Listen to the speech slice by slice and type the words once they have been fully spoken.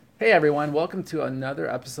Hey everyone, welcome to another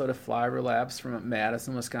episode of Flyover Labs from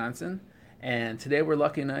Madison, Wisconsin. And today we're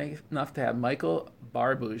lucky enough to have Michael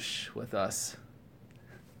Barbouche with us.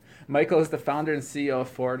 Michael is the founder and CEO of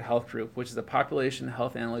Forward Health Group, which is a population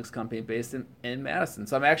health analytics company based in Madison.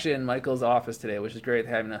 So I'm actually in Michael's office today, which is great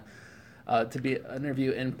having to be an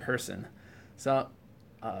interview in person. So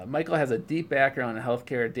Michael has a deep background in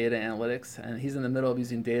healthcare data analytics, and he's in the middle of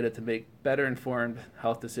using data to make better informed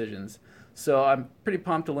health decisions. So I'm pretty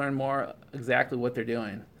pumped to learn more exactly what they're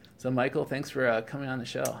doing. So Michael, thanks for coming on the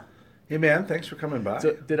show. Hey man, thanks for coming by.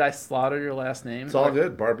 So did I slaughter your last name? It's all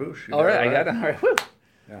good, Barbouche. All right, I got it. All right. Woo.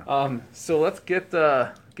 Yeah. So let's get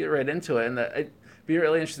right into it, and it'd be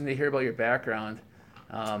really interesting to hear about your background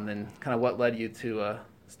and kind of what led you to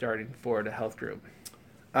starting Forward Health Group.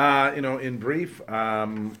 In brief,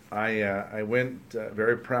 I went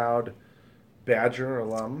very proud Badger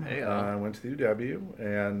alum. Hey, I went to the UW,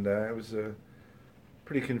 and I was a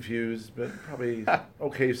pretty confused, but probably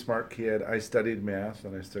okay smart kid. I studied math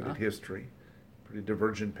and I studied history, pretty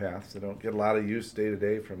divergent paths. I don't get a lot of use day to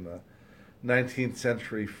day from the 19th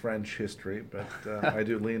century French history, but I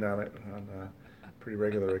do lean on it on a pretty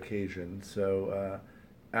regular occasion. So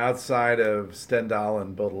outside of Stendhal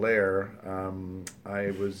and Baudelaire,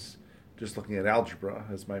 I was just looking at algebra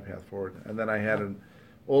as my path forward. And then I had an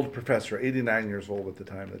old professor, 89 years old at the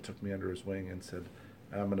time, that took me under his wing and said,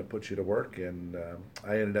 I'm going to put you to work. And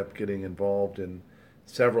I ended up getting involved in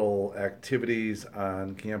several activities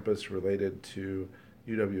on campus related to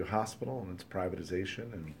UW Hospital and its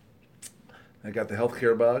privatization. And I got the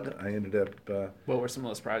healthcare bug. I ended up... what were some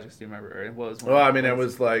of those projects? Do you remember? What was well, I mean, I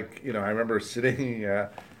was like, I remember sitting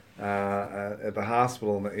at the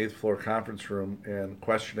hospital in the 8th floor conference room and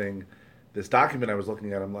questioning this document I was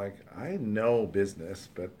looking at. I'm like, I know business,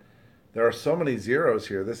 but there are so many zeros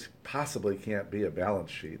here. This possibly can't be a balance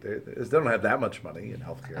sheet. They don't have that much money in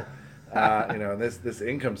healthcare. And this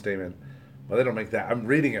income statement, well, they don't make that. I'm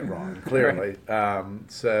reading it wrong, clearly.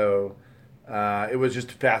 So it was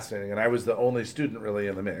just fascinating. And I was the only student really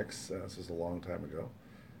in the mix. This was a long time ago,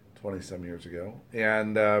 20-some years ago.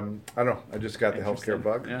 And I don't know, I just got the healthcare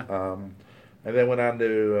bug. Yeah. And then went on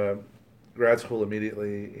to grad school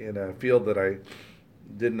immediately in a field that I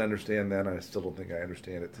didn't understand then. I still don't think I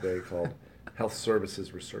understand it today, called health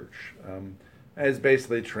services research. I was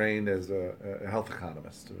basically trained as a health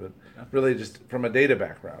economist, but really just from a data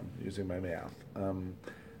background using my math.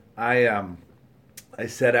 I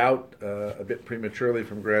set out a bit prematurely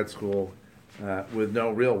from grad school with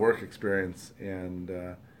no real work experience, and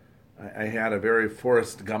I had a very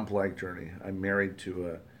Forrest Gump-like journey. I'm married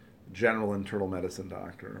to a general internal medicine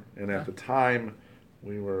doctor, and at the time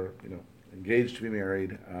we were, engaged to be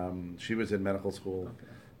married. She was in medical school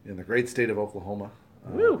in the great state of Oklahoma.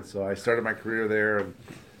 So I started my career there, and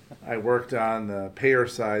I worked on the payer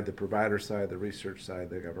side, the provider side, the research side,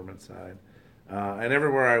 the government side. And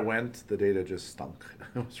everywhere I went, the data just stunk.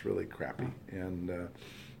 It was really crappy, and it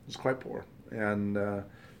was quite poor. And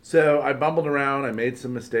so I bumbled around. I made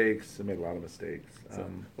some mistakes. I made a lot of mistakes. Do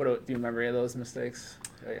you remember any of those mistakes?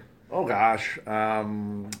 Oh, yeah. Oh gosh.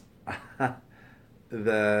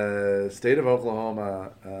 The state of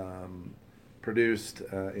Oklahoma produced,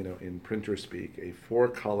 in printer speak, a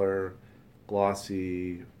 4-color,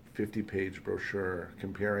 glossy, 50-page brochure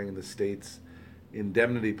comparing the state's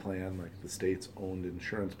indemnity plan, like the state's owned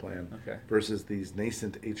insurance plan, versus these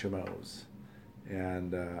nascent HMOs.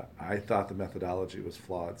 And I thought the methodology was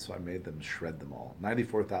flawed, so I made them shred them all.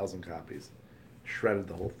 94,000 copies. Shredded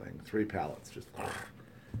the whole thing. 3 pallets, just,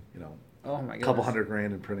 Oh my goodness. a couple $100,000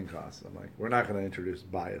 in printing costs. I'm like, we're not going to introduce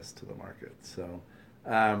bias to the market. So,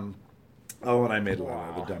 and I made a lot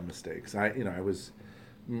of the dumb mistakes. I was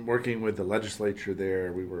working with the legislature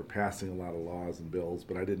there. We were passing a lot of laws and bills,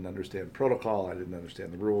 but I didn't understand protocol. I didn't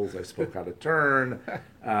understand the rules. I spoke out of turn.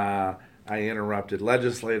 I interrupted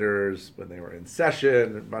legislators when they were in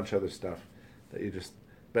session, a bunch of other stuff that you just...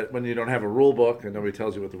 But when you don't have a rule book and nobody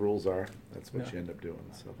tells you what the rules are, that's what you end up doing.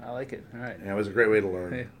 So I like it. All right. and it was a great way to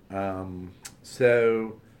learn.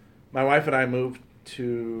 So my wife and I moved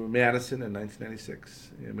to Madison in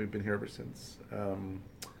 1996, and we've been here ever since.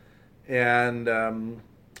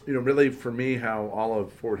 Really for me, how all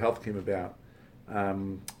of Forward Health came about,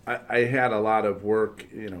 I had a lot of work,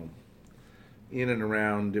 in and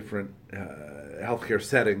around different healthcare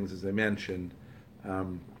settings, as I mentioned.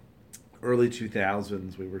 Early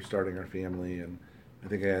 2000s, we were starting our family, and I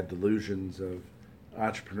think I had delusions of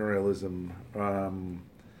entrepreneurialism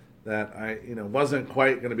that I, wasn't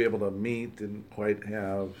quite going to be able to meet, didn't quite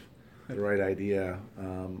have the right idea.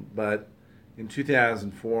 But in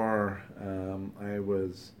 2004, I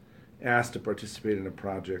was asked to participate in a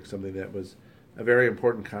project, something that was a very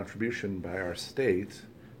important contribution by our state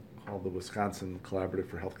called the Wisconsin Collaborative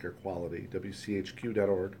for Healthcare Quality,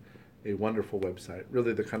 WCHQ.org, a wonderful website,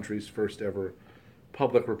 really the country's first ever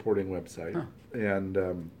public reporting website. Huh.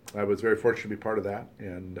 And I was very fortunate to be part of that,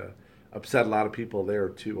 and upset a lot of people there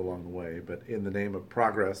too along the way, but in the name of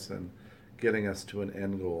progress and getting us to an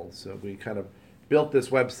end goal. So we kind of built this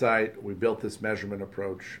website, we built this measurement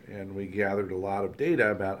approach, and we gathered a lot of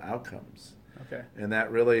data about outcomes. Okay. And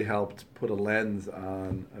that really helped put a lens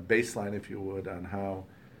on a baseline, if you would, on how,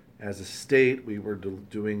 as a state, we were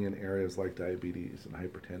doing in areas like diabetes and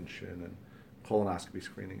hypertension and colonoscopy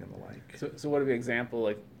screening and the like. So what would be an example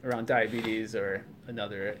like around diabetes or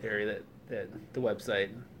another area that the website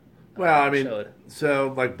Well, I mean, showed?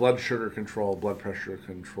 so like blood sugar control, blood pressure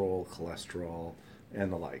control, cholesterol,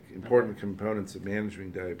 and the like, important components of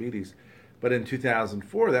managing diabetes. But in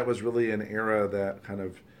 2004, that was really an era that kind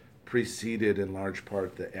of preceded in large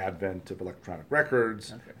part the advent of electronic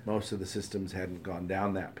records. Okay. Most of the systems hadn't gone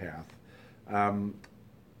down that path.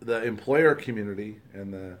 The employer community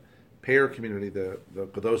and the payer community,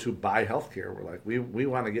 those who buy healthcare, were like, we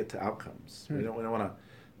want to get to outcomes. We don't want to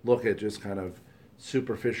look at just kind of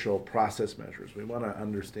superficial process measures. We want to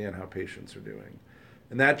understand how patients are doing.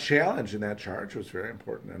 And that challenge and that charge was very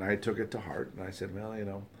important. And I took it to heart, and I said,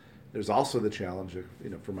 well, there's also the challenge of,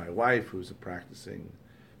 for my wife, who's a practicing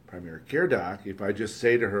primary care doc, if I just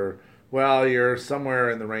say to her, well, you're somewhere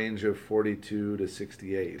in the range of 42 to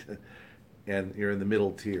 68, and you're in the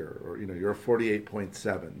middle tier, or, you're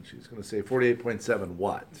 48.7, she's going to say, 48.7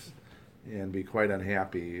 what? And be quite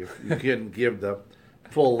unhappy if you can give the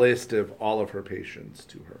full list of all of her patients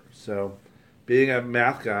to her. So being a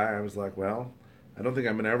math guy, I was like, well, I don't think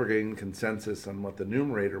I'm going to ever gain consensus on what the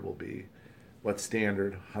numerator will be. What's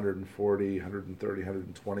standard, 140, 130,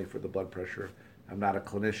 120 for the blood pressure. I'm not a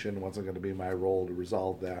clinician. It wasn't going to be my role to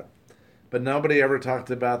resolve that. But nobody ever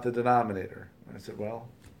talked about the denominator. I said, well,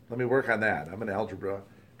 let me work on that. I'm an algebra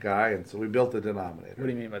guy, and so we built the denominator. What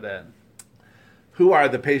do you mean by that? Who are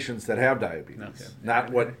the patients that have diabetes? Okay.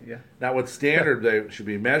 Not what standard they should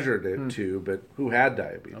be measured to, but who had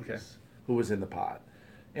diabetes, Okay. who was in the pot.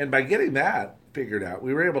 And by getting that figured out,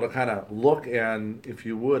 we were able to kind of look and, if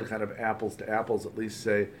you would, kind of apples to apples, at least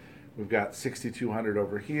say, we've got 6,200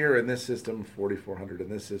 over here in this system, 4,400 in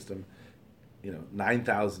this system,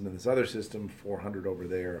 9,000 in this other system, 400 over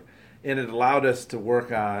there. And it allowed us to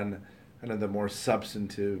work on kind of the more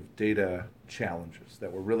substantive data challenges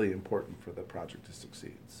that were really important for the project to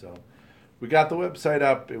succeed. So we got the website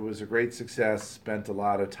up. It was a great success, spent a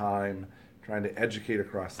lot of time trying to educate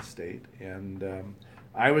across the state. And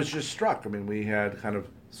I was just struck. I mean, we had kind of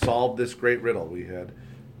solved this great riddle. We had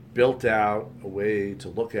built out a way to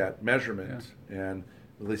look at measurement and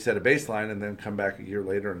really set a baseline and then come back a year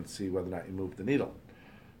later and see whether or not you moved the needle.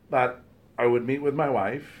 But I would meet with my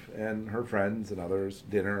wife and her friends and others,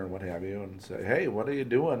 dinner and what have you, and say, hey, what are you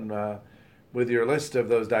doing with your list of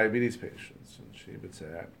those diabetes patients? And she would say,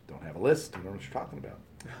 I don't have a list. I don't know what you're talking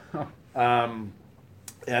about.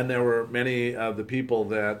 And there were many of the people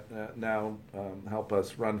that now help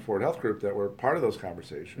us run Ford Health Group that were part of those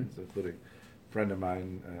conversations, including a friend of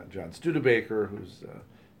mine, John Studebaker, who's a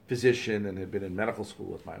physician and had been in medical school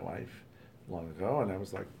with my wife long ago. And I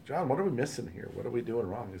was like, John, what are we missing here? What are we doing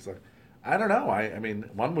wrong? He's like, I don't know. I mean,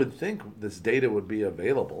 one would think this data would be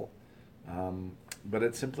available, but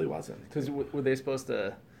it simply wasn't. Because were they supposed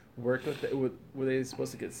to work with it? Were they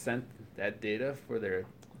supposed to get sent that data for their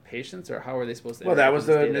patients, or how are they supposed to? Well, that was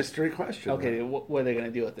the a mystery question. Okay, what are they going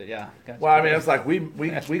to do with it? Yeah. Gotcha. Well, I mean, it's like we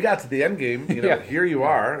got to the end game. Here you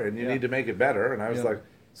are, and you Yeah. need to make it better. And I was Yeah. like,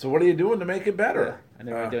 so what are you doing to make it better? I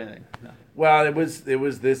never do anything. No. Well, it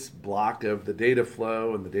was this block of the data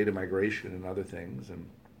flow and the data migration and other things, and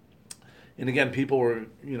again, people were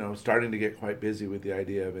starting to get quite busy with the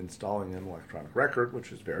idea of installing an electronic record, which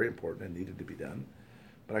was very important and needed to be done.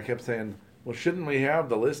 But I kept saying, well, shouldn't we have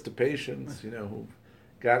the list of patients who've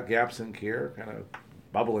got gaps in care kind of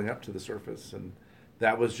bubbling up to the surface? And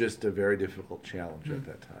that was just a very difficult challenge at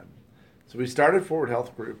that time. So we started Forward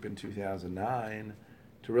Health Group in 2009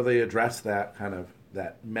 to really address that kind of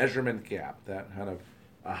that measurement gap, that kind of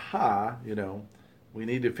we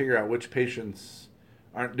need to figure out which patients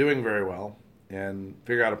aren't doing very well and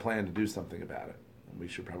figure out a plan to do something about it. And we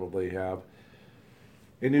should probably have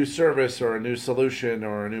a new service or a new solution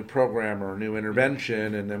or a new program or a new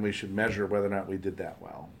intervention, and then we should measure whether or not we did that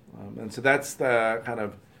well. And so that's the kind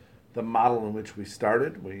of the model in which we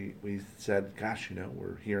started. We said, gosh,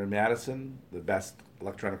 we're here in Madison, the best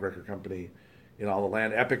electronic record company in all the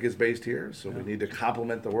land. Epic is based here, so we need to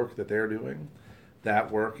complement the work that they're doing.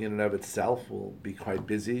 That work in and of itself will be quite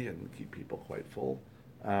busy and keep people quite full.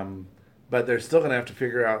 but they're still going to have to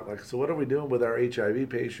figure out, like, so what are we doing with our HIV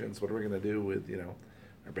patients? What are we going to do with,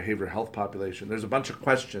 our behavioral health population? There's a bunch of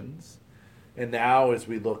questions. And now as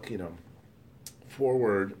we look,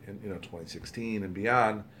 forward in, 2016 and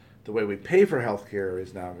beyond, the way we pay for healthcare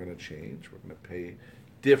is now going to change. We're going to pay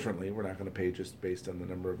differently. We're not going to pay just based on the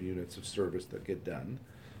number of units of service that get done.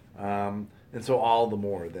 And so all the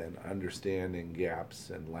more then understanding gaps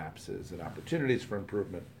and lapses and opportunities for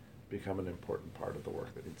improvement become an important part of the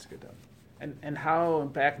work that needs to get done. And how,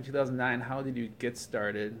 back in 2009, how did you get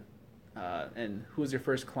started? And who was your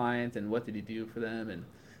first client, and what did you do for them? And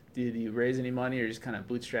did you raise any money, or just kind of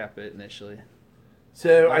bootstrap it initially?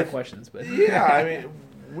 So a lot of questions, but yeah, I mean,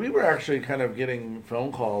 we were actually kind of getting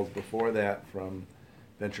phone calls before that from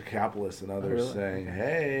venture capitalists and others saying,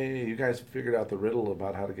 "Hey, you guys figured out the riddle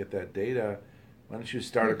about how to get that data. Why don't you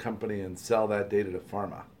start a company and sell that data to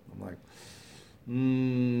pharma?" I'm like,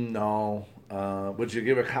 no. Would you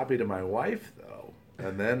give a copy to my wife though,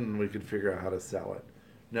 and then we could figure out how to sell it?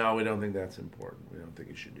 No, we don't think that's important. We don't think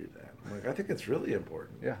you should do that. I'm like, I think it's really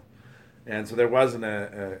important. Yeah. And so there wasn't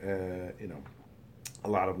a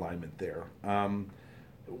lot of alignment there.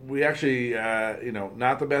 We actually,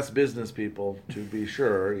 not the best business people, to be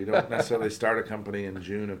sure. You don't necessarily start a company in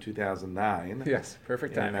June of 2009. Yes,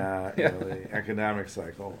 perfect timing. The economic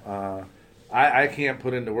cycle. I can't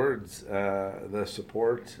put into words the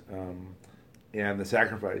support and the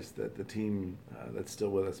sacrifice that the team that's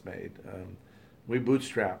still with us made. We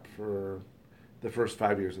bootstrapped for the first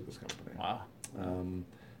 5 years of this company. Wow.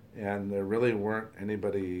 And there really weren't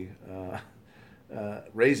anybody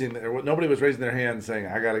nobody was raising their hand saying,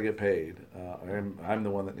 "I got to get paid. I'm the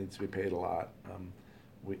one that needs to be paid a lot."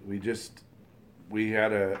 We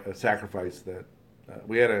had a sacrifice that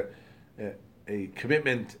we had a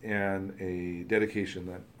commitment and a dedication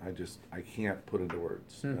that I can't put into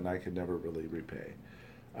words, and I could never really repay.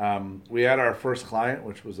 We had our first client,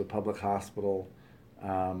 which was a public hospital,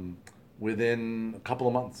 within a couple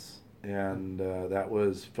of months, and that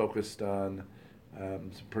was focused on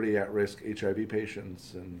some pretty at-risk HIV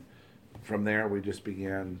patients, and from there we just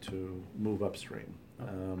began to move upstream.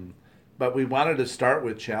 But we wanted to start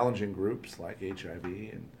with challenging groups like HIV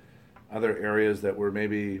and other areas that were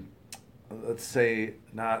maybe, let's say,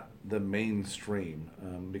 not the mainstream,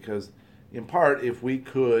 because in part, if we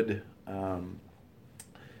could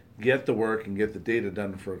get the work and get the data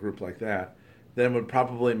done for a group like that, then it would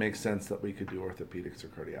probably make sense that we could do orthopedics or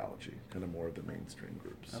cardiology, kind of more of the mainstream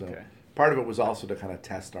groups. So part of it was also to kind of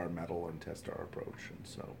test our mettle and test our approach.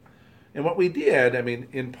 And what we did, I mean,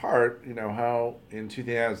 in part, how in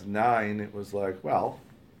 2009 it was like, well,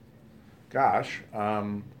 gosh,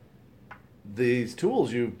 these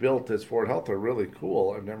tools you've built as Ford Health are really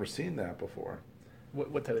cool. I've never seen that before.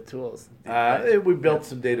 What type of tools? We built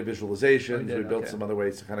some data visualizations. We built some other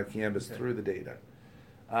ways to kind of canvas through the data.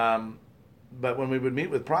 But when we would meet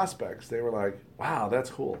with prospects, they were like, "Wow, that's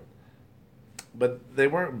cool," but they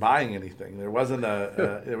weren't buying anything. There wasn't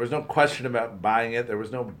there was no question about buying it. There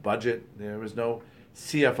was no budget. There was no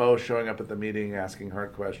CFO showing up at the meeting asking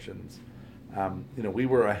hard questions. We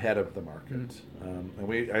were ahead of the market, and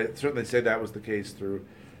I certainly say that was the case through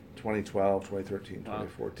 2012, 2013,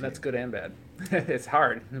 2014. That's good and bad. It's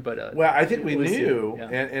hard, but well, I think we knew,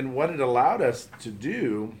 and what it allowed us to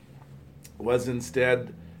do was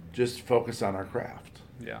instead just focus on our craft.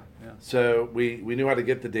 Yeah. So we knew how to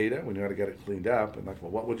get the data, we knew how to get it cleaned up, and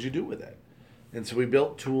well, what would you do with it? And so we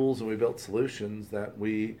built tools and we built solutions that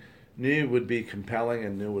we knew would be compelling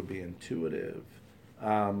and knew would be intuitive.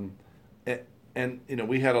 And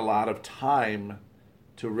we had a lot of time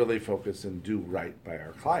to really focus and do right by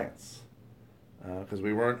our clients, because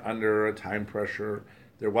we weren't under a time pressure.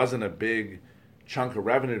 There wasn't a big chunk of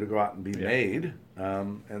revenue to go out and be made,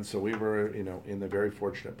 and so we were, in the very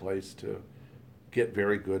fortunate place to get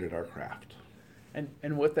very good at our craft.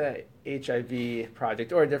 And with the HIV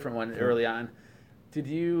project, or a different one early on, did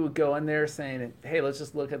you go in there saying, "Hey, let's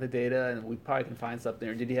just look at the data and we probably can find something,"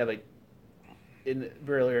 or did you have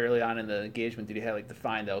really early on in the engagement, did you have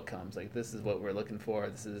defined outcomes, like this is what we're looking for?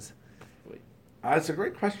 This is. It's a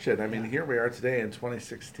great question. I mean, here we are today in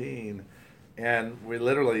 2016. And we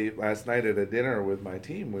literally, last night at a dinner with my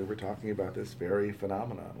team, we were talking about this very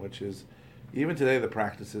phenomenon, which is, even today the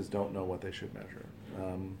practices don't know what they should measure.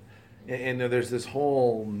 And there's this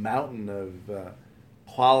whole mountain of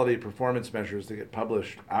quality performance measures that get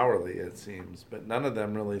published hourly, it seems, but none of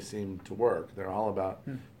them really seem to work. They're all about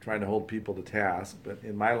trying to hold people to task. But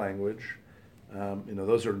in my language,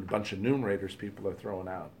 those are a bunch of numerators people are throwing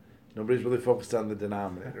out. Nobody's really focused on the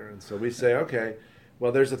denominator. And so we say, okay,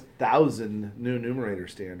 well, there's 1,000 new numerator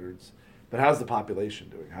standards. but how's the population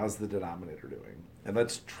doing? How's the denominator doing? And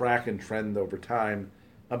let's track and trend over time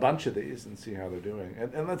a bunch of these and see how they're doing.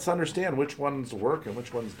 And let's understand which ones work and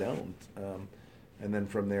which ones don't. And then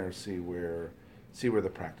from there, see where the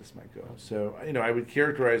practice might go. So, I would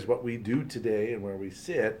characterize what we do today and where we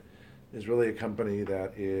sit is really a company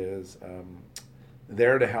that is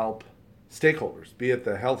there to help stakeholders, be it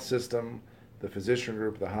the health system, the physician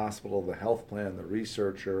group, the hospital, the health plan, the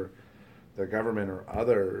researcher, the government, or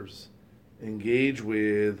others, engage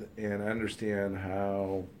with and understand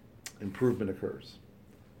how improvement occurs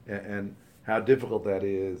and how difficult that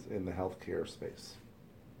is in the healthcare space.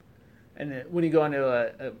 And when you go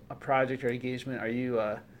into a project or engagement, are you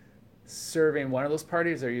serving one of those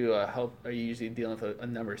parties, or are you usually dealing with a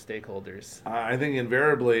number of stakeholders? I think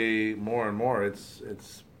invariably, more and more, it's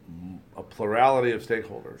a plurality of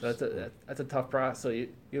stakeholders. So that's a tough process. So you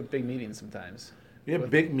have big meetings sometimes. We have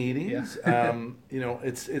big meetings. Yeah.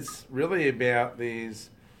 It's really about these,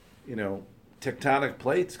 tectonic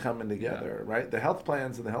plates coming together, right? The health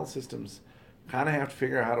plans and the health systems kind of have to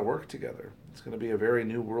figure out how to work together. It's going to be a very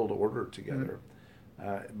new world order together.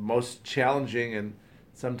 Most challenging and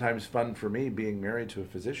sometimes fun for me, being married to a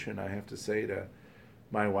physician, I have to say to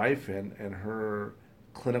my wife and her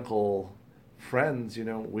clinical friends,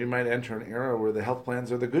 we might enter an era where the health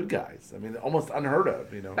plans are the good guys. I mean, almost unheard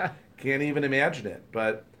of, can't even imagine it.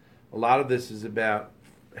 But a lot of this is about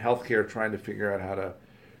healthcare trying to figure out how to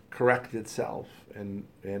correct itself and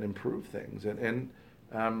improve things. And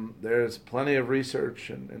there's plenty of research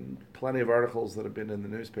and plenty of articles that have been in the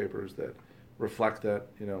newspapers that reflect that,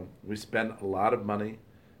 we spend a lot of money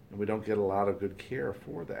and we don't get a lot of good care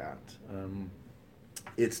for that.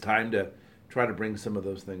 It's time to try to bring some of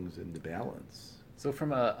those things into balance. So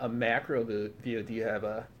from a macro view, do you have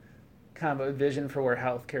a kind of a vision for where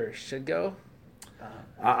healthcare should go?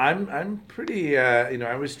 I'm pretty,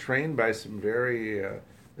 I was trained by some very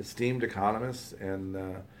esteemed economists, and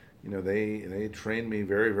they trained me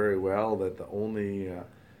very, very well that the only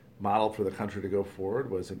model for the country to go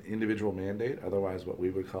forward was an individual mandate, otherwise what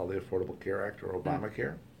we would call the Affordable Care Act or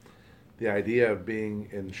Obamacare. The idea of being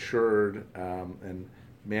insured and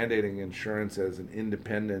mandating insurance as an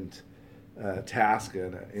independent task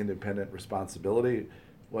and an independent responsibility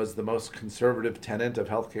was the most conservative tenet of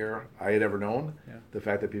healthcare I had ever known. Yeah. The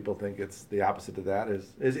fact that people think it's the opposite of that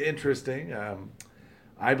is interesting.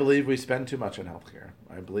 I believe we spend too much on healthcare.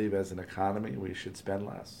 I believe as an economy we should spend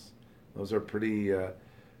less. Those are pretty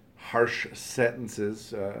harsh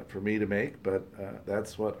sentences for me to make, but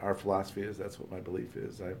that's what our philosophy is. That's what my belief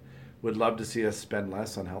is. I would love to see us spend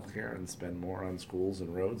less on healthcare and spend more on schools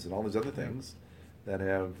and roads and all these other things that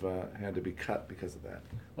have had to be cut because of that.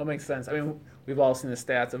 Well, it makes sense. I mean, we've all seen the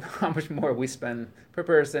stats of how much more we spend per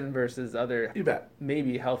person versus other, you bet,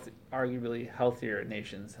 maybe arguably healthier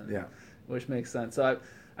nations. Yeah, which makes sense. So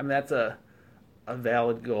I mean, that's a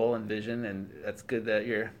valid goal and vision, and that's good that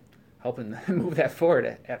you're helping move that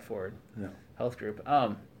forward at Forward Health Group.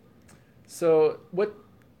 So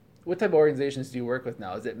what type of organizations do you work with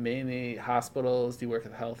now? Is it mainly hospitals? Do you work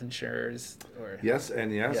with health insurers? Or yes,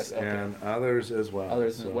 okay. And others as well.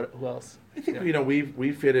 Others, so, who else? I think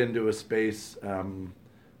we fit into a space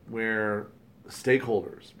where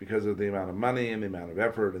stakeholders, because of the amount of money and the amount of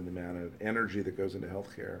effort and the amount of energy that goes into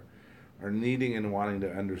healthcare, are needing and wanting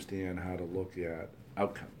to understand how to look at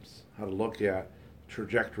outcomes, how to look at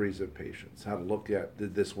trajectories of patients, how to look at,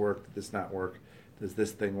 did this work, did this not work, does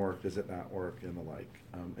this thing work, does it not work, and the like.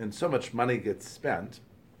 And so much money gets spent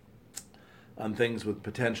on things with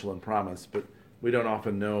potential and promise, but we don't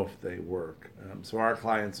often know if they work. So our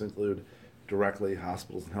clients include directly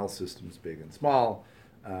hospitals and health systems, big and small,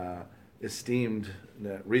 esteemed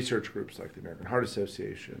research groups like the American Heart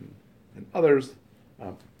Association and others.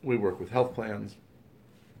 We work with health plans.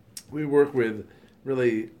 We work with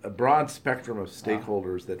really a broad spectrum of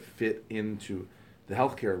stakeholders that fit into the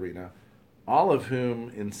healthcare arena, all of whom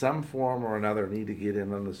in some form or another need to get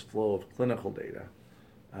in on this flow of clinical data,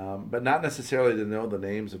 but not necessarily to know the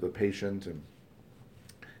names of the patient and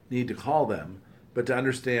need to call them, but to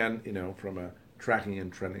understand, from a tracking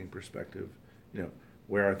and trending perspective,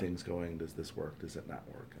 where are things going? Does this work? Does it not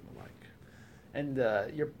work? And the like.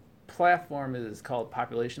 And your platform is called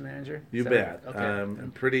Population Manager? You bet. Okay. A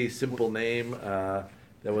pretty simple name. That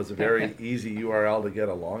was a very easy URL to get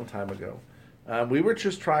a long time ago. We were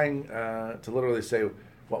just trying to literally say,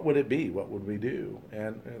 what would it be? What would we do?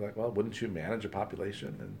 And they're like, well, wouldn't you manage a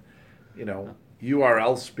population? And,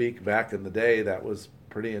 URL speak back in the day, that was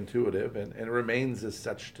pretty intuitive, and it remains as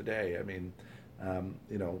such today. I mean,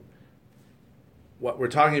 what we're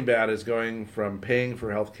talking about is going from paying for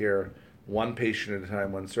healthcare one patient at a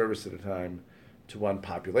time, one service at a time, to one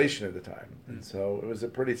population at a time. And so it was a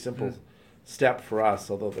pretty simple step for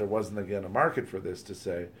us, although there wasn't, again, a market for this, to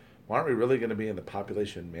say, well, aren't we really going to be in the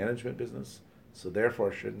population management business? So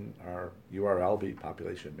therefore, shouldn't our URL be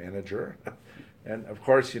population manager? And of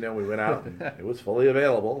course, we went out and it was fully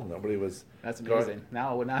available. Nobody was. That's amazing.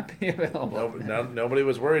 Now it would not be available. Nobody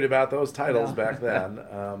was worried about those titles back then.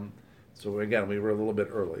 So again, we were a little bit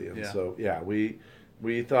early, and so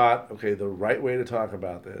we thought, okay, the right way to talk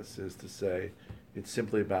about this is to say it's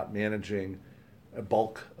simply about managing a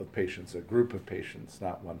bulk of patients, a group of patients,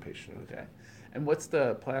 not one patient at a time. And what's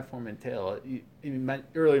the platform entail? You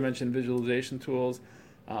earlier mentioned visualization tools.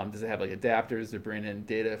 Does it have like adapters to bring in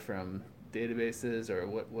data from databases, or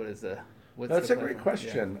what is the? That's a great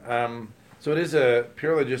question. So it is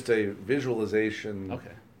purely just a visualization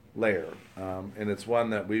layer, and it's one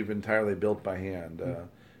that we've entirely built by hand.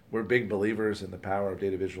 We're big believers in the power of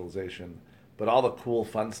data visualization, but all the cool,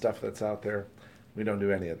 fun stuff that's out there, we don't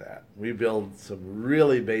do any of that. We build some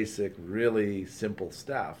really basic, really simple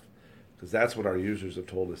stuff, because that's what our users have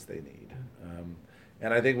told us they need.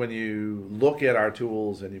 And I think when you look at our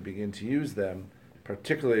tools and you begin to use them,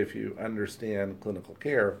 particularly if you understand clinical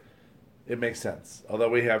care, it makes sense. Although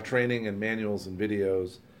we have training and manuals and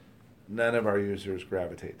videos, none of our users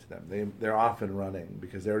gravitate to them. They're often running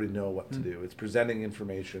because they already know what to do. It's presenting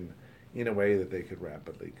information in a way that they could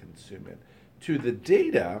rapidly consume it. To the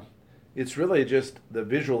data, it's really just the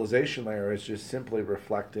visualization layer is just simply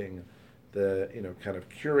reflecting the kind of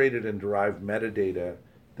curated and derived metadata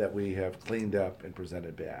that we have cleaned up and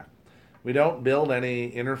presented back. We don't build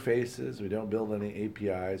any interfaces, we don't build any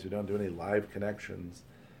APIs, we don't do any live connections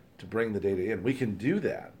to bring the data in. We can do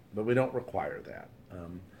that, but we don't require that.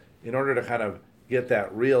 In order to kind of get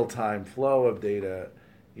that real-time flow of data,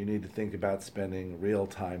 you need to think about spending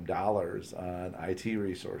real-time dollars on IT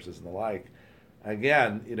resources and the like.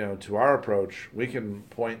 Again, to our approach, we can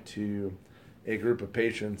point to a group of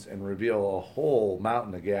patients and reveal a whole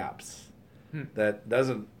mountain of gaps that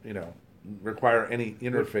doesn't, require any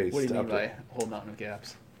interface. What do you mean by a whole mountain of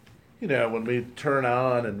gaps? When we turn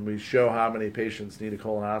on and we show how many patients need a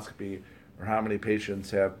colonoscopy, or how many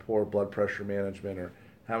patients have poor blood pressure management, or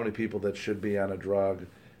how many people that should be on a drug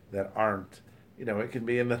that aren't, it can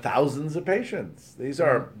be in the thousands of patients. These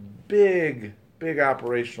are big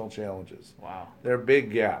operational challenges. Wow. They're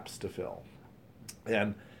big gaps to fill.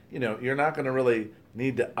 And, you're not going to really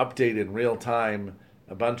need to update in real time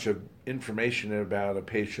a bunch of information about a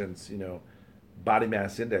patient's, body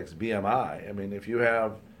mass index, BMI. I mean, if you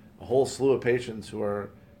have a whole slew of patients who are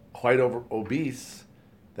quite obese,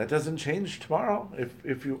 that doesn't change tomorrow.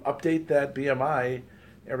 If you update that BMI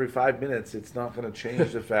every 5 minutes, it's not going to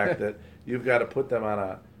change the fact that you've got to put them on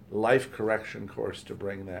a life correction course to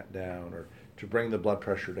bring that down, or to bring the blood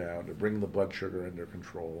pressure down, to bring the blood sugar under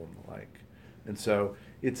control and the like. And so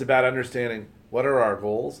it's about understanding what are our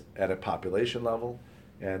goals at a population level,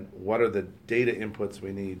 and what are the data inputs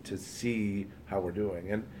we need to see how we're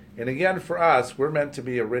doing. And again, for us, we're meant to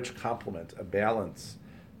be a rich complement, a balance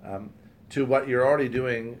to what you're already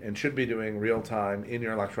doing and should be doing real time in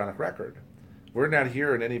your electronic record. We're not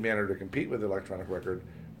here in any manner to compete with the electronic record.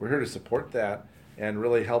 We're here to support that and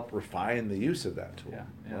really help refine the use of that tool.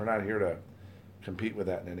 We're not here to compete with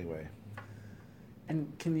that in any way.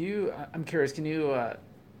 And I'm curious, do you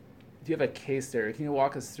have a case there? Can you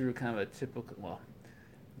walk us through kind of a typical,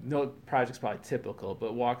 no project's probably typical,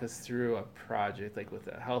 but walk us through a project like with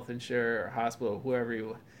a health insurer or hospital,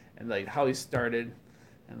 whoever and like how you started,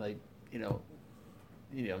 and like,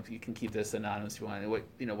 if you can keep this anonymous if you want,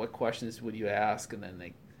 what questions would you ask, and then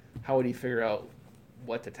like, how would you figure out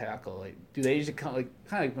what to tackle? Like, do they usually come, like,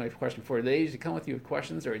 kind of like my question before, do they usually come with you with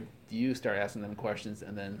questions, or do you start asking them questions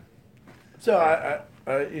and then? So I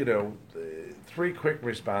three quick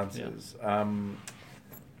responses. Yeah.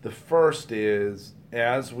 The first is,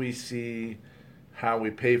 as we see how we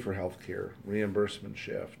pay for healthcare, reimbursement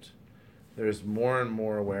shift, there's more and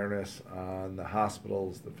more awareness on the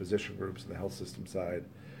hospitals, the physician groups, and the health system side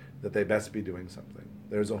that they best be doing something.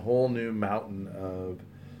 There's a whole new mountain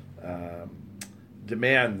of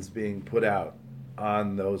demands being put out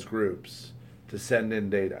on those groups to send in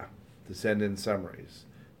data, to send in summaries,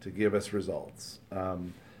 to give us results.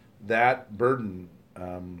 That burden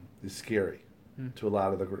is scary to a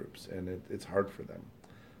lot of the groups, and it's hard for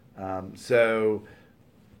them. So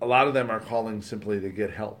a lot of them are calling simply to get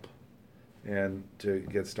help and to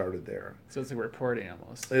get started there. So it's like reporting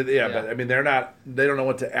almost. Yeah, but I mean, they don't know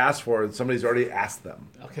what to ask for. Somebody's already asked them.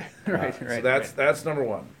 Okay, right. So that's number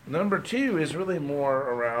one. Number two is really more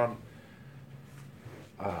around,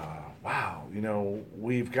 wow,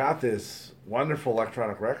 we've got this wonderful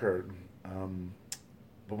electronic record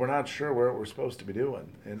but we're not sure what we're supposed to be doing.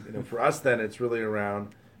 And for us, then it's really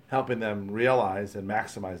around helping them realize and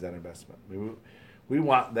maximize that investment. We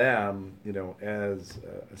want them, as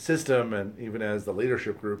a system and even as the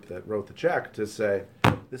leadership group that wrote the check to say,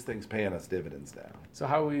 this thing's paying us dividends now. So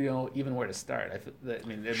how do we know even where to start?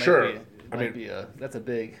 It Sure. might be that's a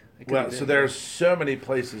big. So there's so many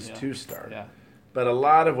places to start. Yeah. But a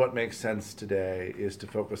lot of what makes sense today is to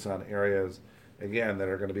focus on areas, again, that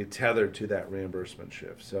are going to be tethered to that reimbursement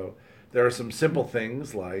shift. So there are some simple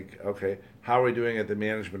things like, okay, how are we doing at the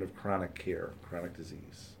management of chronic care, chronic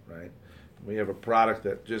disease, right? We have a product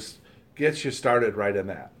that just gets you started right in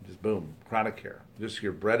that. Just boom, chronic care. Just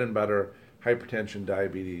your bread and butter, hypertension,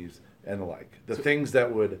 diabetes, and the like. The things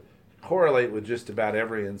that would correlate with just about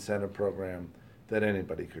every incentive program that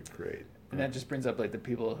anybody could create. And that just brings up like the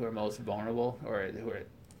people who are most vulnerable, or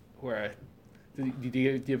who are. Do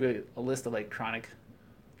you have a list of like chronic?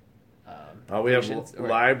 We have patients,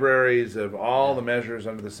 libraries of all the measures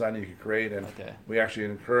under the sun you could create, and Okay. we actually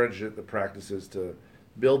encourage the practices to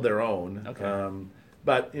build their own. Okay.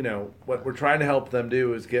 But what we're trying to help them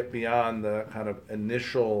do is get beyond the kind of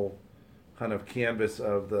initial kind of canvas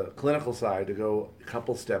of the clinical side to go a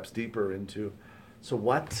couple steps deeper into. So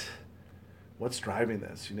what's driving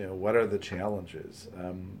this? What are the challenges?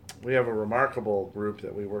 We have a remarkable group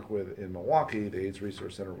that we work with in Milwaukee, the AIDS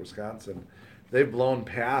Resource Center of Wisconsin. They've blown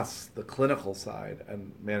past the clinical side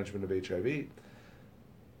and management of HIV.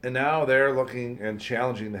 And now they're looking and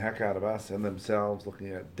challenging the heck out of us and themselves,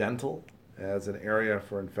 looking at dental as an area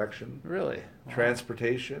for infection. Really? Wow.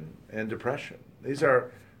 Transportation, and depression. These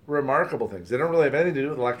are remarkable things. They don't really have anything to do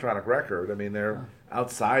with electronic record. I mean, they're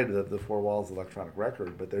outside of the four walls of electronic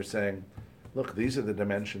record, but they're saying, look, these are the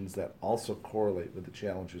dimensions that also correlate with the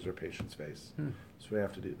challenges our patients face. So we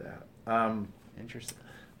have to do that. Interesting.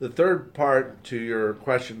 The third part to your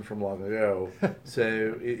question from long ago,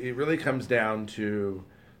 so it really comes down to,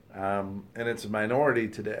 and it's a minority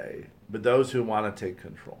today, but those who want to take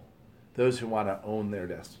control, those who want to own their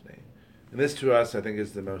destiny. And this to us, I think,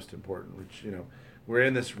 is the most important, which, we're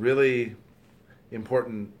in this really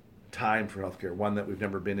important time for healthcare, one that we've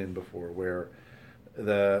never been in before, where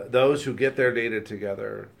those who get their data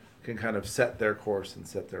together can kind of set their course and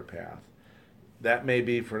set their path. That may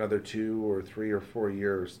be for another 2 or 3 or 4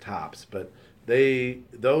 years tops, but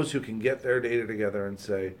those who can get their data together and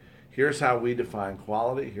say, here's how we define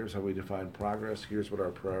quality, here's how we define progress, here's what our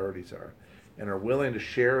priorities are, and are willing to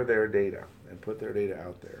share their data and put their data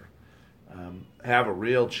out there, have a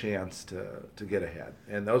real chance to get ahead.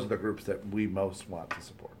 And those are the groups that we most want to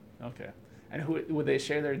support. Okay. And who would they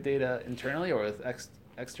share their data internally or with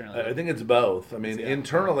externally? I think it's both. I mean,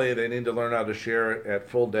 internally, they need to learn how to share it at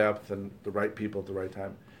full depth and the right people at the right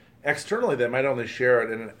time. Externally, they might only share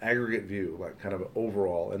it in an aggregate view, like kind of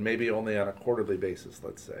overall, and maybe only on a quarterly basis,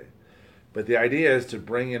 let's say. But the idea is to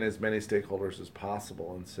bring in as many stakeholders as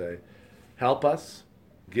possible and say, help us,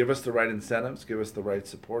 give us the right incentives, give us the right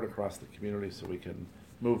support across the community so we can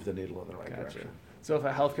move the needle in the right direction. So if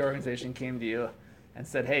a healthcare organization came to you and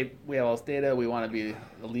said, hey, we have all this data, we want to be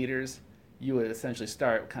the leaders, you would essentially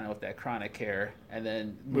start kind of with that chronic care and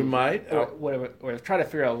then we might or try to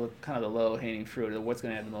figure out kind of the low-hanging fruit of what's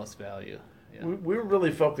going to add the most value. Yeah. We're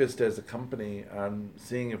really focused as a company on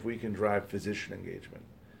seeing if we can drive physician engagement.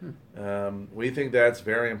 We think that's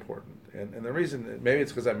very important. And the reason, maybe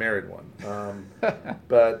it's because I married one,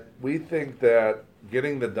 but we think that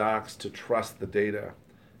getting the docs to trust the data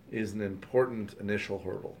is an important initial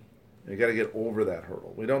hurdle. You got to get over that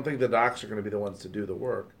hurdle. We don't think the docs are going to be the ones to do the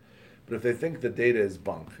work, but if they think the data is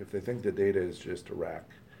bunk, if they think the data is just a wreck,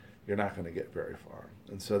 you're not going to get very far.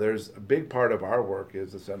 And so there's a big part of our work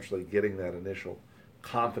is essentially getting that initial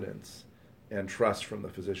confidence and trust from the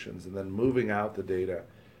physicians and then moving out the data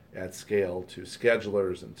at scale to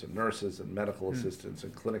schedulers and to nurses and medical assistants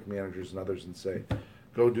and clinic managers and others and say,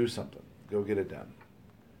 go do something, go get it done.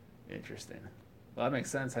 Interesting. Well, that makes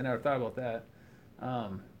sense. I never thought about that. I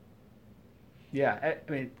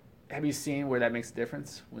mean, have you seen where that makes a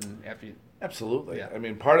difference after you? Absolutely. Yeah. I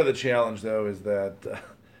mean, part of the challenge, though, is that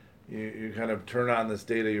you kind of turn on this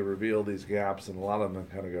data, you reveal these gaps, and a lot of them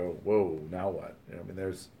kind of go, whoa, now what? I mean,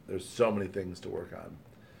 there's so many things to work on.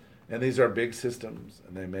 And these are big systems,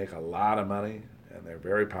 and they make a lot of money, and they're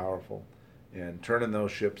very powerful. And turning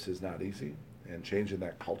those ships is not easy, and changing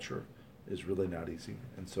that culture is really not easy.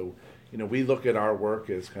 And so, we look at our work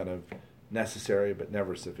as kind of necessary but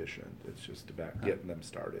never sufficient. It's just about getting them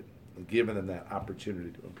started and giving them that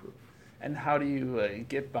opportunity to improve. And how do you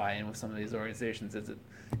get buy-in with some of these organizations? Is it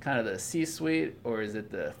kind of the C-suite, or is it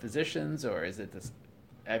the physicians, or is it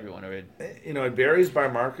everyone? Or It varies by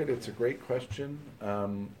market. It's a great question.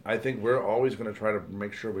 I think we're always going to try to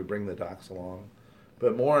make sure we bring the docs along.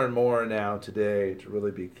 But more and more now today, to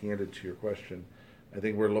really be candid to your question, I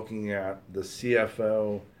think we're looking at the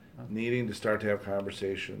CFO needing to start to have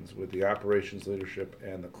conversations with the operations leadership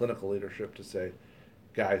and the clinical leadership to say,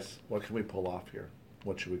 guys, what can we pull off here?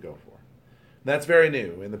 What should we go for? That's very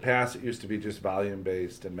new. In the past, it used to be just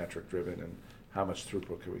volume-based and metric-driven and how much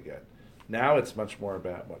throughput could we get. Now it's much more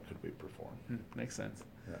about what could we perform. Makes sense.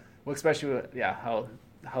 Yeah. Well, especially with, how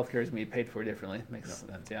healthcare is going to be paid for differently. Makes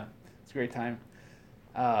sense, yeah. It's a great time.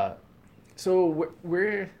 So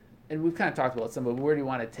and we've kind of talked about some, but where do you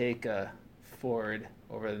want to take forward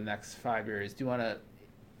over the next 5 years? Do you want to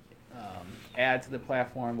add to the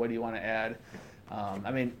platform? What do you want to add?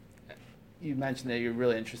 You mentioned that you're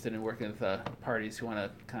really interested in working with parties who want to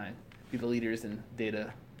kind of be the leaders in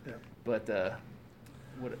data. Yeah. But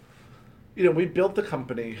what? We built the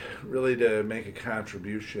company really to make a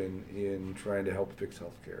contribution in trying to help fix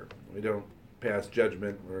healthcare. We don't pass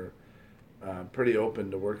judgment. We're pretty open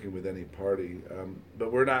to working with any party,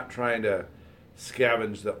 but we're not trying to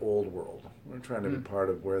scavenge the old world. We're trying to be part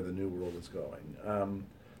of where the new world is going.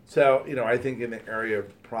 I think in the area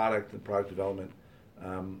of product and product development,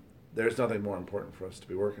 there's nothing more important for us to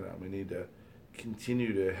be working on. We need to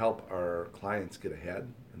continue to help our clients get ahead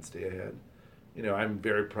and stay ahead. I'm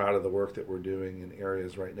very proud of the work that we're doing in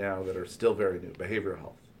areas right now that are still very new, behavioral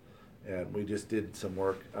health. And we just did some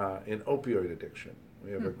work in opioid addiction.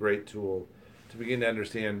 We have a great tool to begin to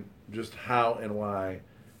understand just how and why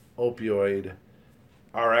opioid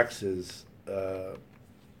RXs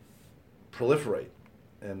proliferate,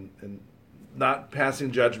 and not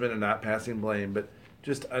passing judgment and not passing blame, but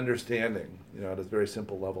just understanding, at a very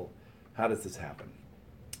simple level, how does this happen?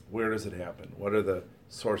 Where does it happen? What are the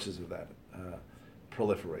sources of that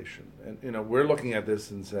proliferation? And we're looking at this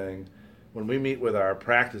and saying, when we meet with our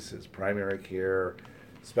practices, primary care,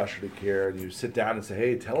 specialty care, and you sit down and say,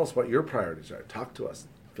 hey, tell us what your priorities are. Talk to us.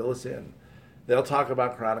 Fill us in. They'll talk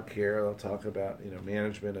about chronic care. They'll talk about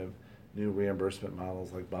management of new reimbursement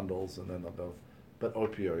models like bundles, and then they'll go, but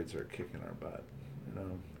opioids are kicking our butt.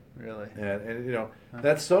 Really? And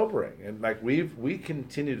that's sobering. And we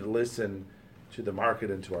continue to listen to the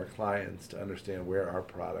market and to our clients to understand where our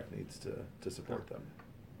product needs to support them.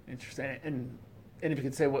 Interesting. And if you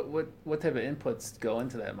could say what type of inputs go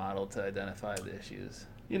into that model to identify the issues?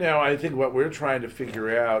 I think what we're trying to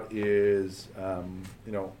figure out is,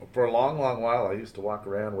 for a long, long while, I used to walk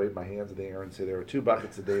around, wave my hands in the air, and say there were two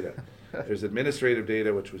buckets of data. There's administrative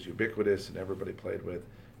data, which was ubiquitous and everybody played with,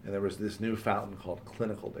 and there was this new fountain called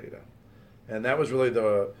clinical data. And that was really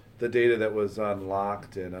the data that was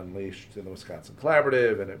unlocked and unleashed in the Wisconsin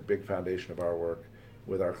Collaborative, and a big foundation of our work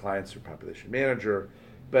with our clients through Population Manager.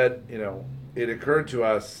 But, it occurred to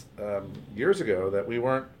us years ago that we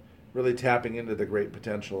weren't really tapping into the great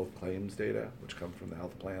potential of claims data, which come from the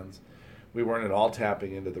health plans. We weren't at all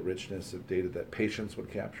tapping into the richness of data that patients would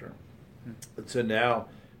capture. And so now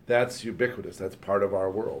that's ubiquitous. That's part of our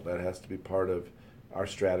world. That has to be part of our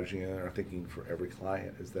strategy and our thinking for every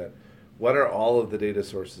client, is that what are all of the data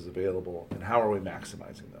sources available and how are we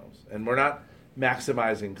maximizing those? And we're not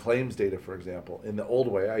maximizing claims data, for example, in the old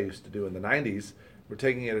way I used to do in the 90s. We're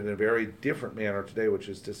taking it in a very different manner today, which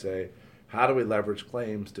is to say, how do we leverage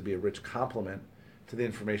claims to be a rich complement to the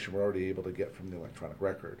information we're already able to get from the electronic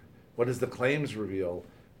record? What does the claims reveal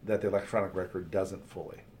that the electronic record doesn't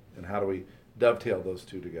fully? And how do we dovetail those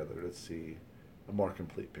two together to see a more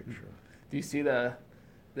complete picture? Do you see the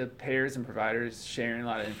payers and providers sharing a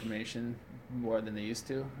lot of information more than they used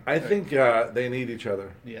to? I think they need each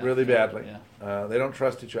other really badly. Yeah. They don't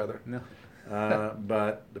trust each other. No.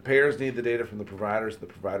 But the payers need the data from the providers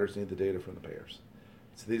need the data from the payers.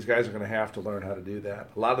 So these guys are going to have to learn how to do that.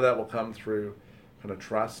 A lot of that will come through kind of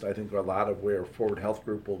trust. I think a lot of where Forward Health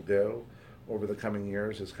Group will go over the coming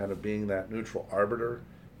years is kind of being that neutral arbiter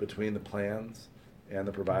between the plans and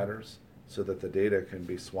the providers so that the data can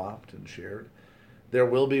be swapped and shared. There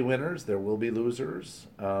will be winners, there will be losers,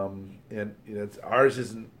 and ours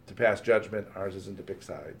isn't to pass judgment, ours isn't to pick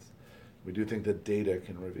sides. We do think that data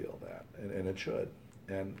can reveal that, and it should.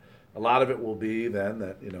 And a lot of it will be then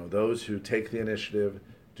that those who take the initiative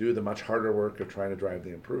do the much harder work of trying to drive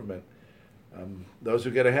the improvement. Those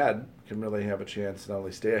who get ahead can really have a chance to not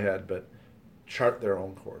only stay ahead but chart their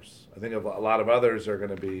own course. I think a lot of others are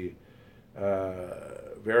going to be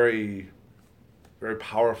very, very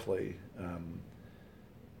powerfully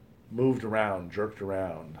moved around, jerked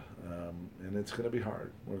around, and it's going to be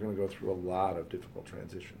hard. We're going to go through a lot of difficult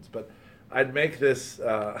transitions. But I'd make this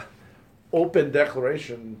open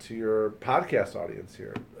declaration to your podcast audience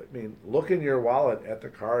here. I mean, look in your wallet at the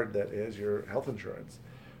card that is your health insurance.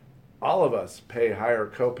 All of us pay higher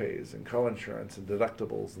copays and coinsurance and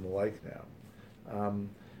deductibles and the like now.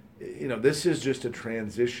 This is just a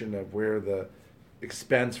transition of where the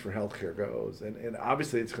expense for healthcare goes. And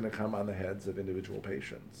obviously it's going to come on the heads of individual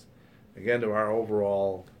patients. Again, to our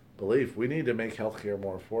overall belief, we need to make healthcare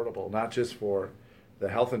more affordable, not just for the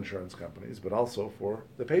health insurance companies, but also for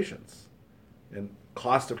the patients. And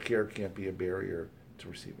cost of care can't be a barrier to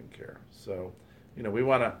receiving care. So, we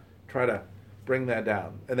want to try to bring that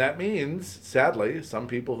down. And that means, sadly, some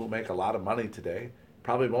people who make a lot of money today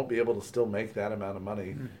probably won't be able to still make that amount of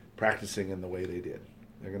money practicing in the way they did.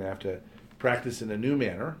 They're going to have to practice in a new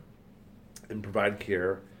manner and provide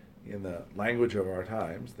care in the language of our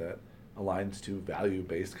times that aligns to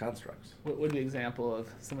value-based constructs. What would be an example of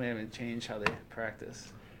somebody having to change how they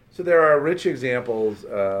practice? So there are rich examples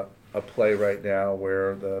of play right now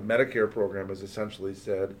where the Medicare program has essentially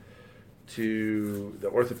said to the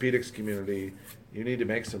orthopedics community, you need to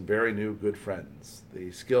make some very new good friends.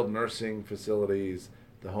 The skilled nursing facilities,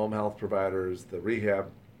 the home health providers, the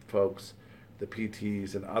rehab folks, the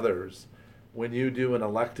PTs and others. When you do an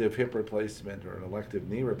elective hip replacement or an elective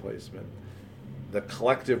knee replacement, the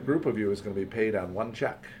collective group of you is going to be paid on one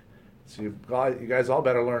check. So you guys all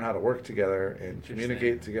better learn how to work together and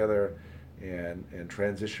communicate together and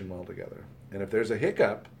transition well together. And if there's a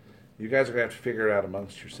hiccup, you guys are going to have to figure it out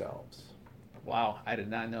amongst yourselves. Wow, I did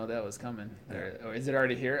not know that was coming. Or is it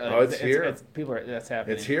already here? It's here. That's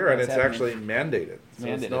happening. It's here, and it's actually mandated. So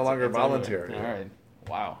it's no longer voluntary. All right.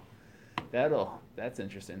 Wow. That's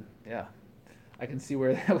interesting. Yeah. I can see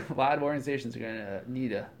where a lot of organizations are going to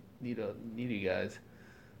need you guys.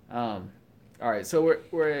 All right, so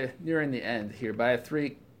we're nearing the end here, but I have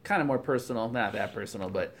three kind of more personal, not that personal,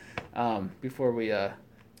 but before we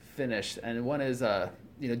finish. And one is, do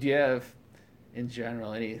you have, in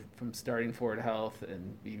general, any from starting Forward Health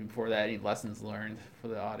and even before that, any lessons learned for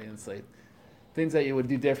the audience, like things that you would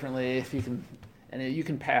do differently if you can, and you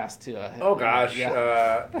can pass too. Oh gosh,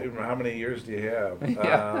 how many years do you have?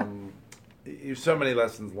 Yeah. You've so many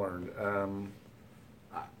lessons learned.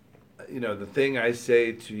 The thing I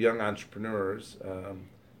say to young entrepreneurs,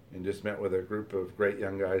 and just met with a group of great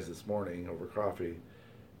young guys this morning over coffee,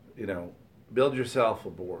 build yourself a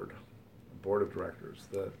board of directors.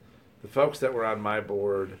 The folks that were on my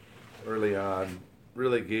board early on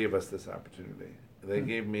really gave us this opportunity. They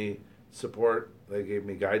gave me support, they gave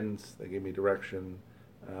me guidance, they gave me direction.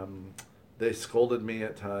 They scolded me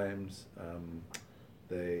at times.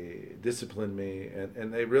 They disciplined me,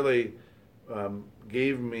 and they really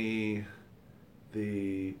gave me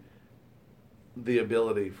the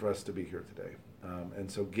ability for us to be here today.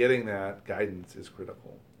 And so getting that guidance is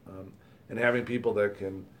critical. And having people that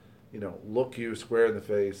can, look you square in the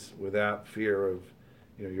face without fear of,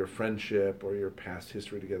 your friendship or your past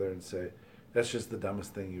history together and say, that's just the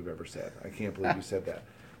dumbest thing you've ever said. I can't believe you said that.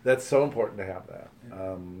 That's so important to have that.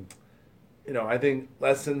 I think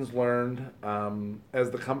lessons learned,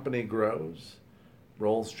 as the company grows,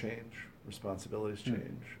 roles change, responsibilities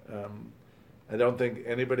change. I don't think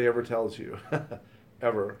anybody ever tells you,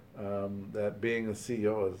 ever, that being a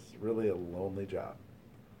CEO is really a lonely job.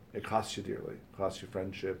 It costs you dearly. It costs you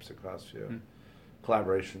friendships. It costs you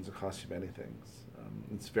collaborations. It costs you many things.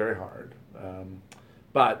 It's very hard.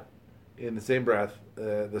 But in the same breath,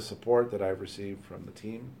 the support that I've received from the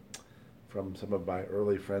team, from some of my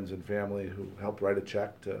early friends and family who helped write a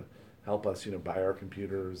check to help us, buy our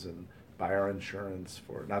computers and buy our insurance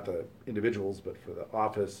for not the individuals, but for the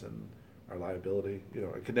office and our liability,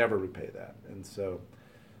 I could never repay that. And so,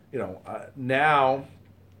 now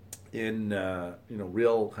in,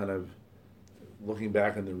 real kind of looking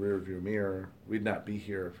back in the rearview mirror, we'd not be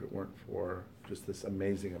here if it weren't for just this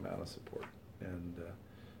amazing amount of support. And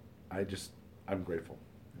I'm grateful,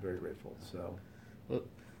 very grateful. So, well,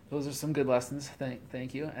 those are some good lessons.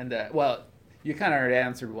 Thank you. And you kind of already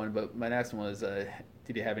answered one, but my next one was,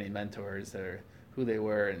 did you have any mentors or who they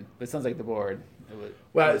were? And it sounds like the board.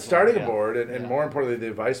 Starting a board, and more importantly, the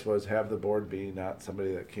advice was have the board be not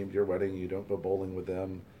somebody that came to your wedding. You don't go bowling with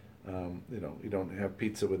them. You don't have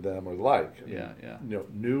pizza with them or the like.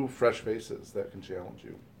 New, fresh faces that can challenge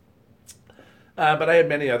you. But I had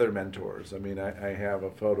many other mentors. I mean, I have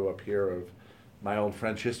a photo up here of my old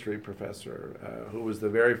French history professor, who was the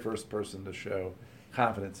very first person to show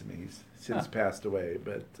confidence in me. He's since passed away,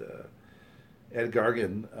 but Ed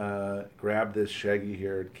Gargan grabbed this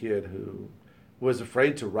shaggy-haired kid who was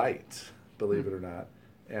afraid to write, believe it or not,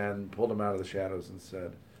 and pulled him out of the shadows and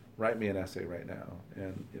said, write me an essay right now.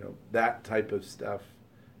 And, that type of stuff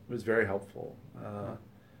was very helpful.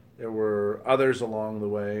 there were others along the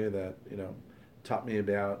way that taught me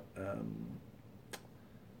about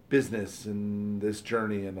business and this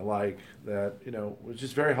journey and the like that was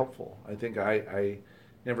just very helpful. I think I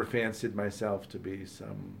never fancied myself to be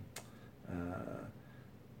some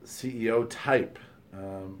CEO type,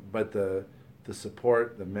 but the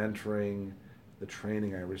support, the mentoring, the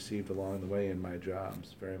training I received along the way in my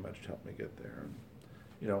jobs very much helped me get there. And,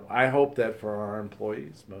 I hope that for our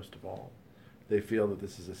employees, most of all, they feel that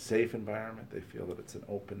this is a safe environment. They feel that it's an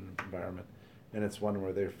open environment, and it's one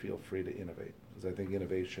where they feel free to innovate. Because I think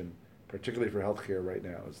innovation, particularly for healthcare right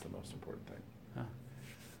now, is the most important thing. Huh.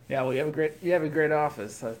 Yeah, well, you have a great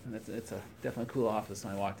office. It's a definitely cool office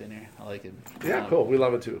when I walked in here. I like it. Yeah, cool. We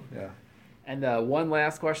love it too. Yeah. And one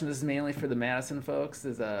last question. This is mainly for the Madison folks.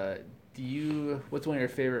 What's one of your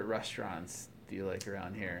favorite restaurants do you like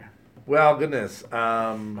around here? Well, goodness.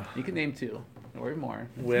 You can name two or more.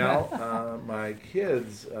 Well, my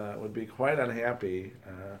kids would be quite unhappy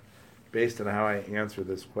based on how I answer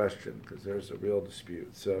this question, because there's a real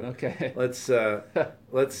dispute. So okay. let's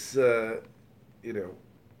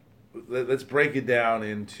break it down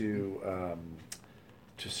into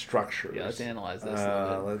to structures. Yeah, let's analyze this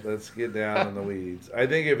a little bit. Let's get down in the weeds. I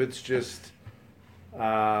think if it's just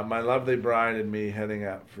my lovely bride and me heading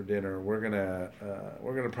out for dinner, we're gonna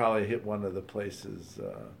probably hit one of the places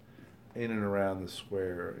in and around the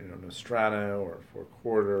square, Nostrano or Four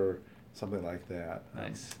Quarter, something like that.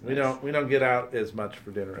 Nice. We don't get out as much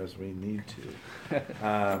for dinner as we need to.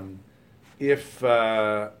 If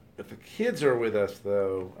the kids are with us,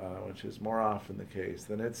 though, which is more often the case,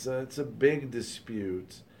 then it's a big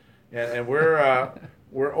dispute, and we're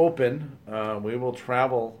open. We will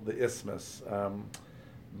travel the isthmus,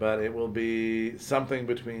 but it will be something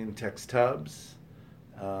between Tex Tubbs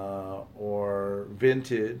or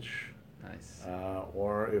Vintage. Nice.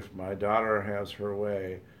 Or if my daughter has her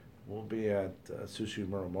way, we'll be at Sushi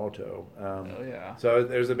Muramoto. Oh yeah. So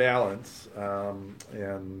there's a balance,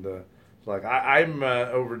 and I'm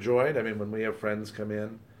overjoyed. I mean, when we have friends come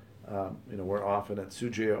in, we're often at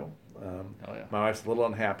Sugio. Oh yeah. My wife's a little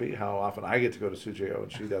unhappy how often I get to go to Sugio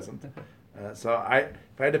and she doesn't. So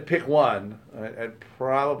if I had to pick one, I'd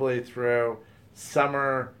probably throw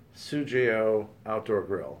Summer Sugio Outdoor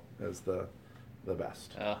Grill as the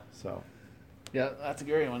best. So. Yeah, that's a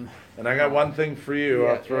great one. And I got one thing for you.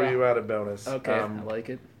 Yeah, I'll throw you out a bonus. Okay, I like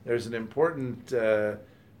it. There's an important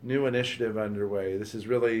new initiative underway. This is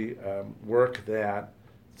really work that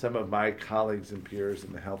some of my colleagues and peers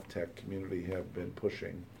in the health tech community have been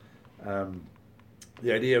pushing.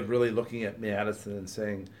 The idea of really looking at Madison and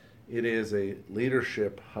saying it is a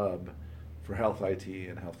leadership hub for health IT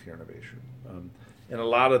and healthcare innovation. And a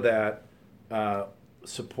lot of that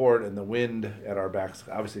support and the wind at our backs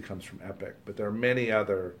obviously comes from Epic, but there are many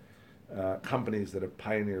other companies that have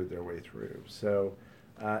pioneered their way through. So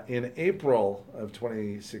in April of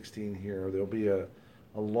 2016 here, there'll be a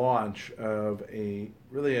launch of a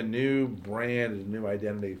new brand and new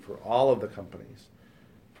identity for all of the companies.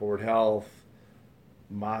 Forward Health,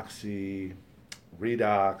 Moxie,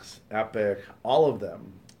 Redox, Epic, all of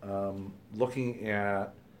them looking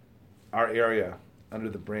at our area under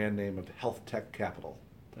the brand name of Health Tech Capital.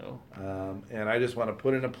 Oh. And I just want to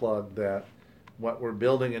put in a plug that what we're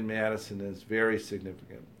building in Madison is very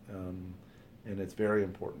significant, and it's very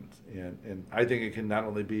important. And I think it can not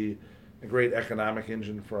only be a great economic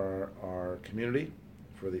engine for our community,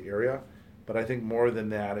 for the area, but I think more than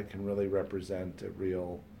that, it can really represent a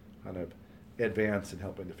real kind of advance in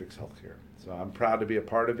helping to fix healthcare. So I'm proud to be a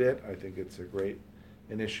part of it. I think it's a great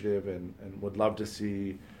initiative, and would love to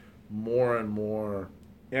see more and more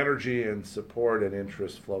energy and support and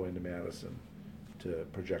interest flow into Madison to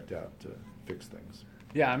project out to fix things.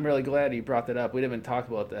 Yeah, I'm really glad you brought that up. We didn't talk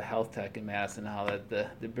about the health tech in Madison, how that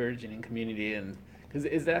the burgeoning community, and because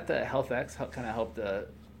is that the HealthX kind of helped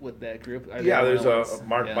with that group? There's a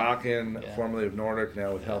Mark Bakken, formerly of Nordic,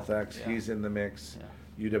 now with HealthX. Yeah. He's in the mix. Yeah.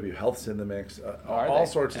 UW Health's in the mix. All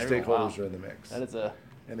sorts of stakeholders are in the mix.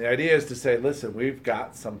 And the idea is to say, listen, we've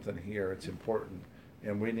got something here. It's important,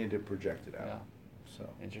 and we need to project it out. Yeah. So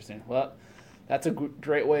interesting. Well, that's a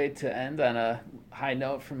great way to end on a high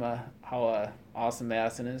note from how awesome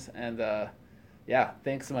Madison is. And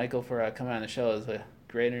thanks, Michael, for coming on the show. It was a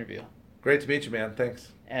great interview. Great to meet you, man. Thanks.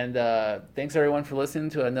 And thanks, everyone, for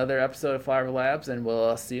listening to another episode of Flyover Labs, and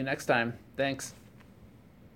we'll see you next time. Thanks.